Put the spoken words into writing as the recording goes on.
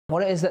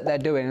what it is that they're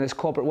doing in this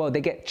corporate world,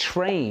 they get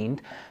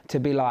trained to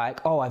be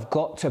like, oh, I've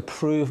got to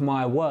prove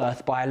my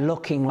worth by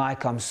looking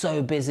like I'm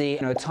so busy.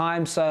 You know,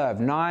 time served,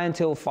 9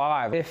 till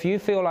 5. If you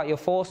feel like you're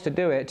forced to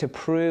do it to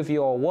prove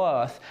your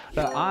worth,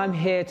 look, I'm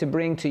here to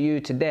bring to you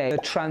today the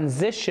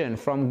transition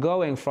from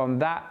going from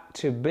that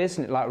to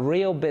business, like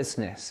real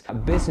business,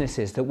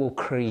 businesses that will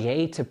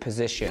create a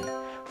position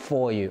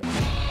for you.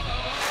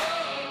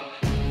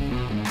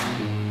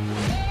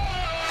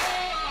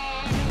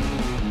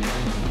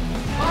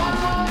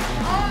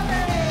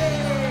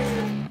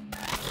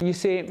 You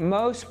see,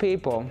 most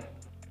people,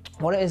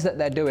 what it is that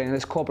they're doing in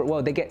this corporate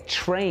world, they get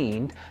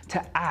trained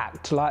to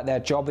act like their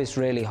job is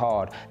really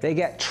hard. They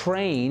get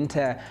trained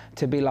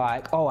to be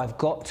like, oh, I've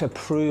got to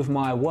prove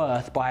my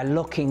worth by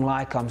looking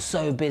like I'm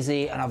so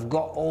busy and I've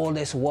got all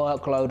this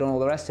workload and all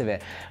the rest of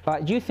it.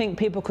 Like, do you think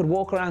people could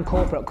walk around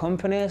corporate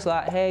companies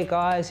like, hey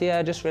guys,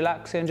 yeah, just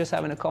relaxing, just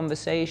having a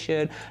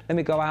conversation, let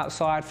me go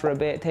outside for a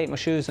bit, take my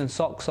shoes and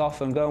socks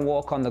off and go and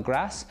walk on the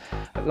grass?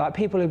 Like,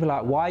 people would be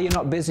like, why are you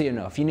not busy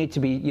enough? You need to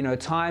be, you know,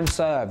 time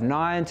served,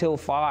 9 till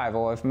 5,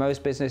 or if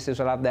most businesses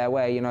will have their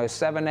way, you know,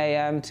 7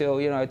 a.m.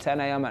 till, you know, 10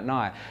 a.m. at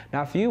night.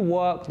 Now, if you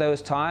work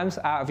those times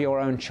out of your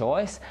own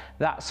choice,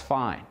 that's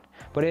fine.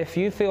 But if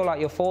you feel like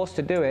you're forced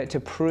to do it to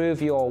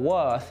prove your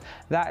worth,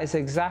 that is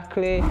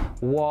exactly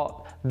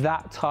what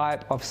that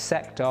type of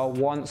sector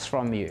wants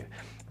from you.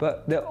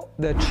 But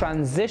the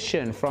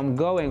transition from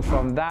going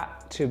from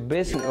that to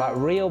business, like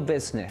real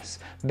business,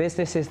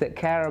 businesses that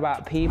care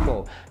about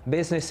people,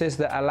 businesses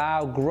that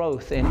allow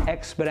growth in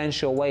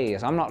exponential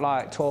ways. I'm not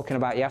like talking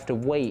about you have to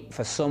wait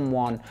for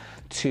someone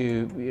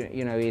to,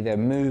 you know, either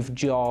move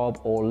job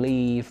or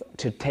leave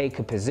to take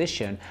a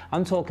position.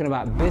 I'm talking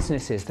about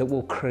businesses that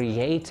will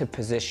create a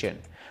position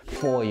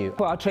for you.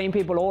 Well, I train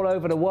people all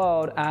over the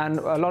world, and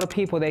a lot of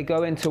people, they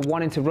go into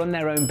wanting to run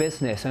their own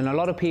business, and a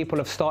lot of people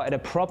have started a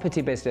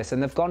property business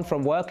and they've gone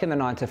from working the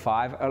 9 to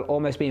 5,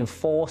 almost being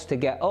forced to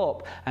get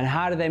up. And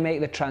how do they make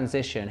the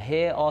transition?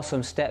 Here are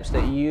some steps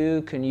that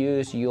you can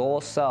use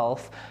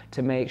yourself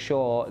to make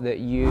sure that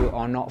you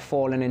are not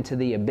falling into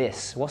the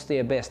abyss. What's the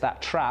abyss?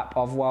 That trap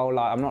of, well,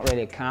 like, I'm not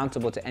really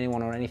accountable to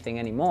anyone or anything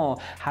anymore.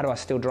 How do I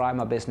still drive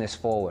my business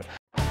forward?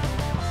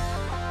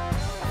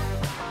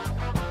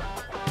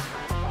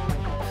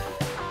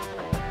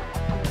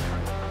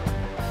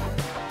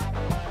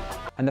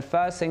 And the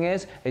first thing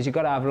is you've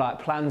got to have like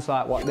plans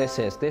like what this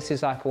is. This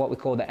is like what we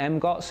call the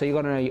MGOT. So you've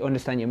got to know, you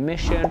understand your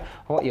mission,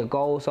 what your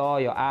goals are,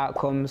 your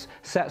outcomes,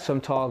 set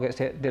some targets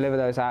to deliver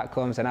those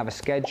outcomes, and have a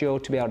schedule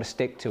to be able to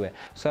stick to it.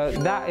 So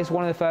that is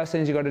one of the first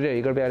things you've got to do.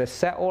 You've got to be able to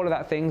set all of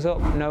that things up,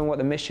 knowing what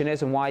the mission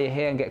is and why you're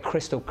here, and get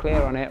crystal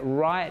clear on it,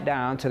 right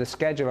down to the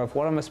schedule of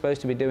what am I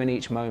supposed to be doing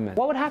each moment.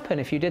 What would happen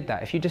if you did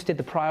that? If you just did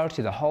the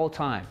priority the whole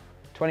time?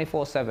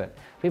 24/7.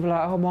 People are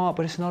like, oh Mark,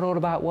 but it's not all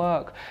about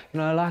work. You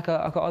know, like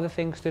I've got other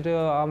things to do,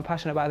 I'm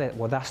passionate about it.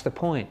 Well, that's the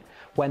point.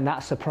 When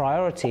that's the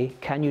priority,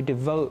 can you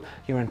devote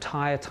your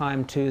entire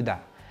time to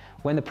that?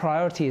 When the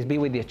priority is be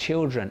with your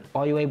children,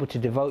 are you able to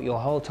devote your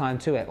whole time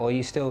to it? Or are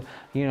you still,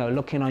 you know,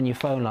 looking on your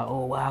phone like,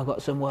 oh wow, I've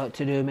got some work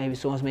to do, maybe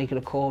someone's making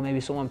a call,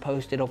 maybe someone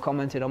posted or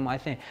commented on my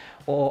thing.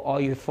 Or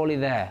are you fully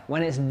there?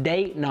 When it's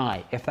date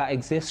night, if that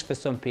exists for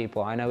some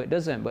people, I know it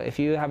doesn't, but if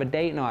you have a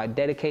date night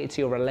dedicated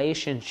to your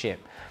relationship,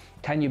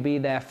 can you be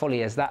there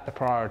fully? Is that the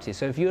priority?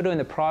 So if you're doing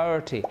the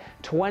priority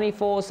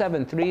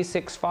 24/7,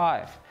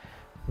 365,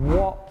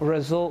 what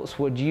results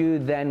would you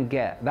then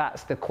get?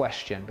 That's the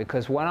question.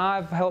 Because when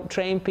I've helped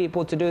train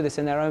people to do this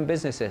in their own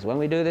businesses, when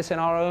we do this in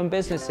our own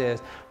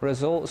businesses,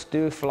 results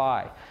do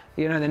fly.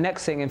 You know, the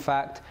next thing, in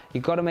fact,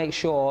 you've got to make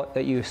sure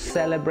that you're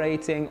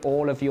celebrating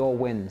all of your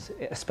wins,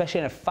 especially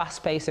in a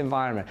fast-paced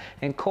environment.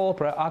 In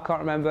corporate, I can't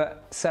remember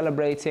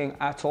celebrating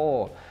at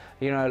all.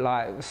 You know,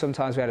 like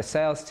sometimes we had a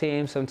sales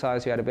team,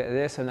 sometimes we had a bit of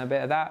this and a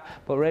bit of that,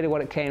 but really what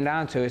it came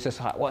down to is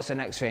just like, what's the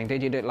next thing?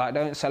 Did you do it? Like,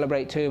 don't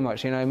celebrate too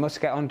much, you know, you must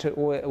get on to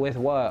with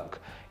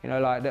work. You know,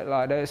 like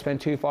don't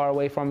spend too far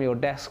away from your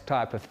desk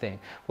type of thing.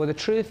 Well, the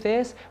truth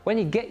is, when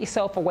you get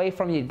yourself away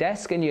from your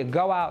desk and you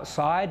go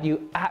outside,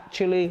 you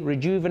actually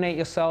rejuvenate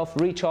yourself,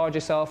 recharge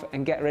yourself,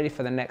 and get ready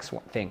for the next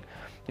thing.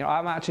 You know,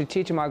 I'm actually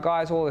teaching my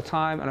guys all the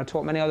time, and I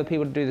taught many other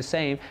people to do the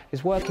same,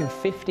 is working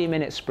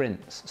 50-minute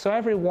sprints. So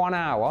every 1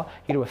 hour,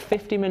 you do a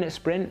 50-minute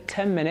sprint,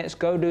 10 minutes,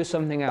 go do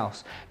something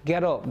else.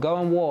 Get up, go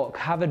and walk,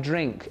 have a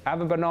drink,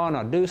 have a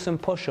banana, do some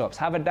push-ups,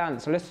 have a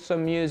dance, listen to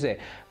some music,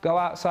 go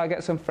outside,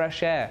 get some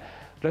fresh air.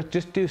 Let's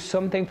just do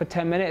something for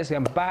 10 minutes,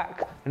 then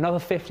back, another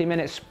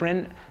 50-minute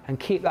sprint, and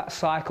keep that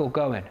cycle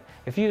going.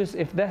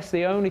 If that's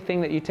the only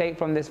thing that you take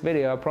from this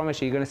video, I promise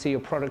you, you're going to see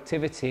your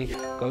productivity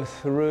go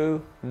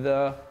through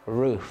the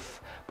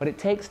roof. But it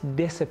takes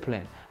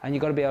discipline, and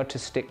you've got to be able to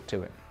stick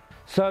to it.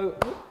 So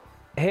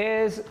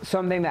here's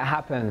something that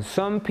happens.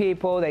 Some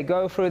people, they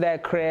go through their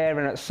career,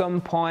 and at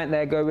some point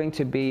they're going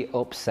to be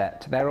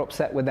upset. They're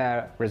upset with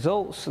their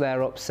results,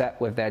 they're upset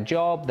with their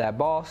job, their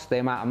boss, the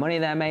amount of money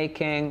they're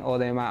making, or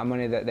the amount of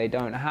money that they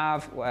don't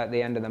have at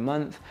the end of the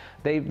month.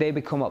 They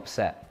become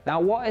upset. Now,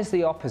 what is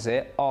the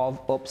opposite of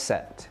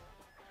upset?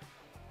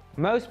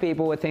 Most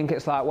people would think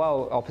it's like,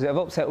 well, opposite of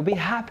upset would be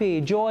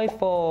happy,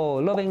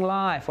 joyful, loving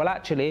life. Well,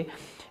 actually,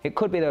 it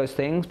could be those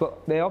things,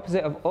 but the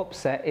opposite of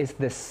upset is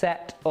the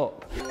set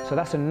up. So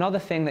that's another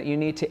thing that you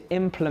need to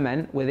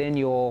implement within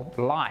your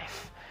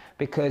life,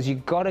 because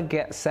you've got to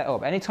get set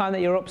up. Anytime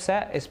that you're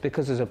upset, it's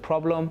because there's a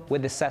problem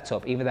with the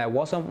setup. Either there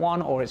wasn't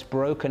one or it's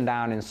broken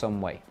down in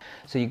some way.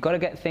 So you've got to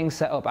get things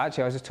set up.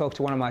 Actually, I was just talking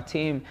to one of my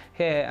team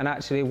here, and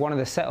actually one of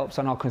the setups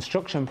on our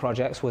construction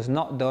projects was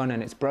not done,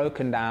 and it's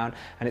broken down,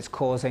 and it's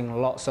causing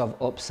lots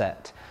of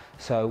upset.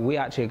 So we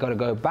actually got to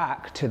go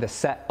back to the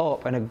set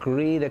up and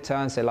agree the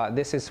terms, say like,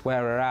 this is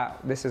where we're at,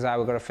 this is how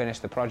we're going to finish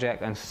the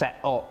project, and set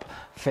up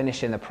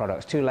finishing the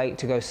product. It's too late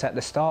to go set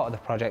the start of the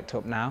project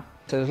up now.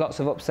 So there's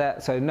lots of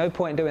upset, so no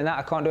point in doing that.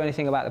 I can't do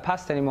anything about the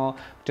past anymore,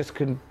 just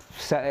can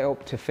set it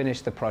up to finish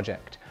the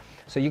project.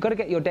 So you've got to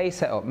get your day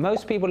set up.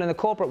 Most people in the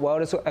corporate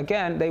world,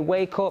 again, they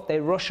wake up, they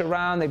rush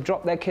around, they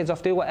drop their kids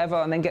off, do whatever,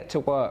 and then get to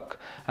work.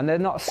 And they're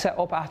not set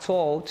up at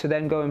all to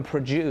then go and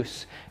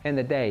produce in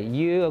the day.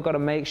 You have got to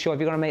make sure, if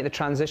you're going to make the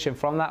transition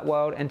from that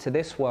world into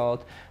this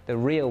world, the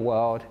real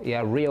world,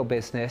 real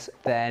business,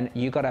 then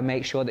you got to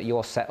make sure that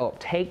you're set up.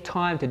 Take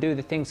time to do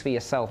the things for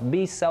yourself.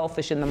 Be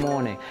selfish in the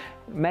morning.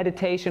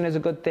 Meditation is a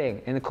good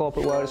thing. In the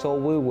corporate world, it's all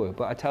woo-woo,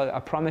 but I tell you, I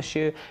promise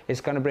you,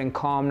 it's going to bring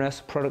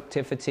calmness,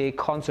 productivity,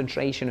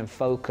 concentration, and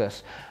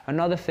focus.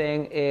 Another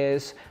thing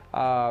is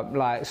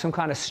like some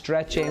kind of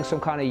stretching, some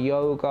kind of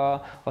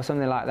yoga, or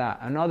something like that.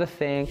 Another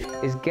thing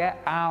is get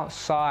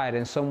outside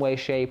in some way,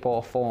 shape,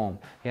 or form.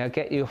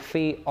 Get your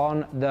feet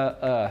on the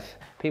earth.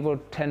 People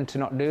tend to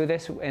not do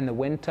this in the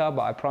winter,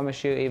 but I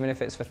promise you, even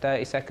if it's for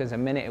 30 seconds, a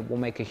minute, it will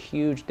make a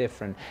huge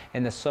difference.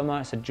 In the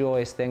summer, it's a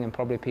joyous thing, and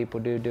probably people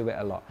do it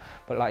a lot.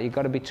 But like, you've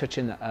got to be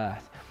touching the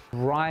earth.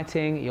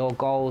 Writing your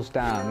goals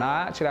down. Now,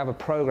 I actually have a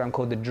program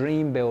called the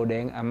Dream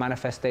Building and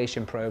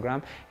Manifestation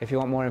Program. If you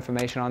want more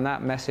information on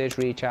that,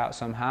 reach out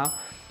somehow.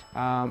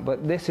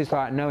 But this is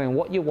like knowing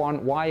what you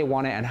want, why you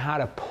want it, and how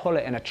to pull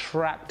it and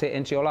attract it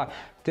into your life.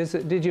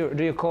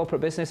 Do your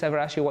corporate business ever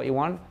ask you what you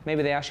want?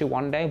 Maybe they ask you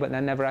one day, but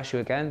then never ask you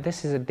again.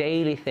 This is a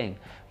daily thing.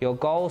 Your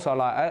goals are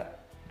like,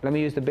 let me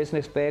use the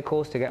business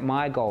vehicles to get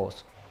my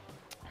goals.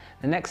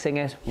 The next thing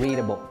is read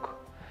a book.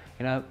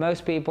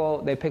 Most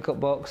people, they pick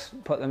up books,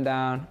 put them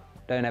down,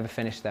 don't ever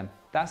finish them.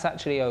 That's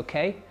actually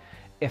okay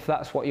if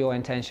that's what your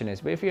intention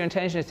is. But if your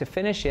intention is to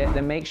finish it,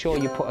 then make sure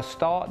you put a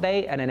start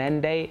date and an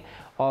end date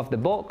of the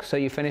book, so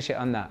you finish it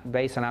on that,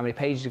 based on how many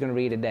pages you're going to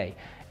read a day.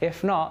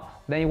 If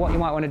not, then what you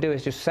might want to do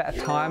is just set a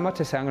timer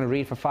to say, I'm going to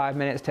read for 5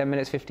 minutes, 10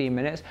 minutes, 15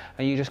 minutes,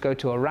 and you just go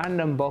to a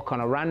random book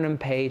on a random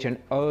page and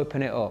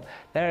open it up.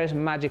 There is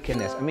magic in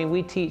this. I mean,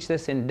 we teach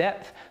this in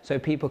depth so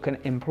people can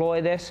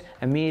employ this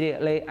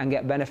immediately and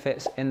get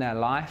benefits in their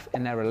life,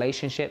 in their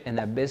relationship, in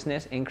their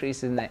business,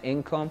 increases in their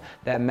income,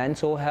 their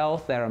mental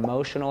health, their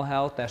emotional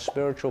health, their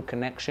spiritual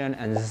connection,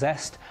 and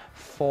zest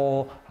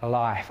for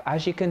life.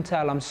 As you can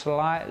tell, I'm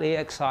slightly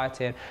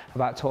excited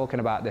about talking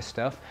about this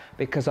stuff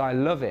because I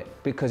love it,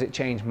 because it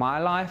changed my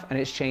life and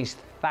it's changed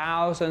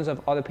thousands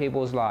of other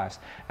people's lives.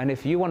 And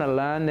if you want to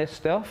learn this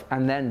stuff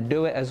and then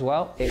do it as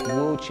well, it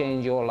will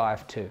change your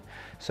life too.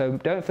 So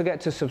don't forget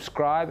to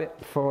subscribe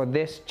for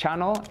this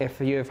channel.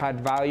 If you've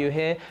had value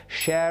here,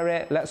 share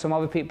it, let some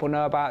other people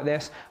know about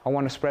this. I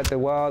want to spread the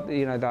word,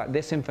 that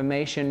this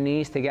information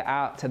needs to get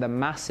out to the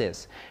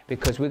masses,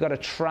 because we've got to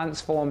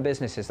transform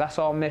businesses. That's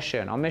our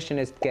mission. Our mission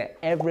is to get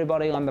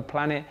everybody on the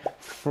planet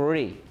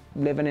free,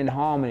 living in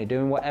harmony,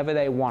 doing whatever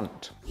they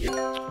want,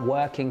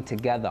 working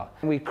together.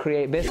 We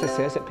create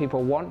businesses that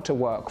people want to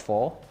work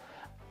for,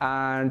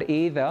 and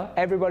either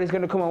everybody's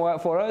going to come and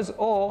work for us,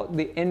 or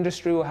the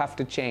industry will have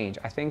to change.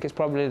 I think it's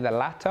probably the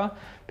latter,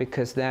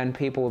 because then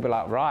people will be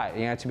like,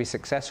 right, to be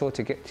successful,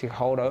 to get to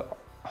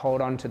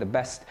hold on to the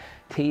best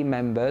team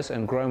members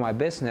and grow my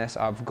business,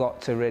 I've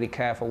got to really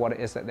care for what it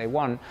is that they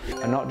want,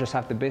 and not just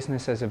have the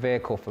business as a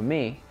vehicle for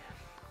me.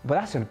 But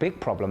that's a big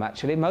problem,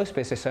 actually. Most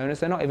business owners,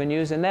 they're not even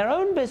using their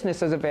own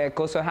business as a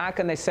vehicle, so how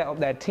can they set up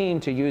their team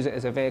to use it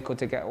as a vehicle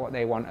to get what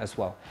they want as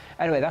well?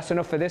 Anyway, that's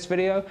enough for this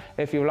video.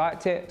 If you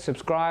liked it,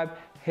 subscribe,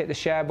 hit the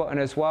share button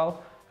as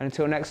well. And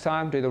until next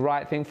time, do the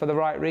right thing for the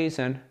right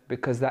reason,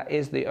 because that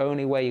is the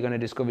only way you're going to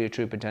discover your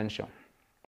true potential.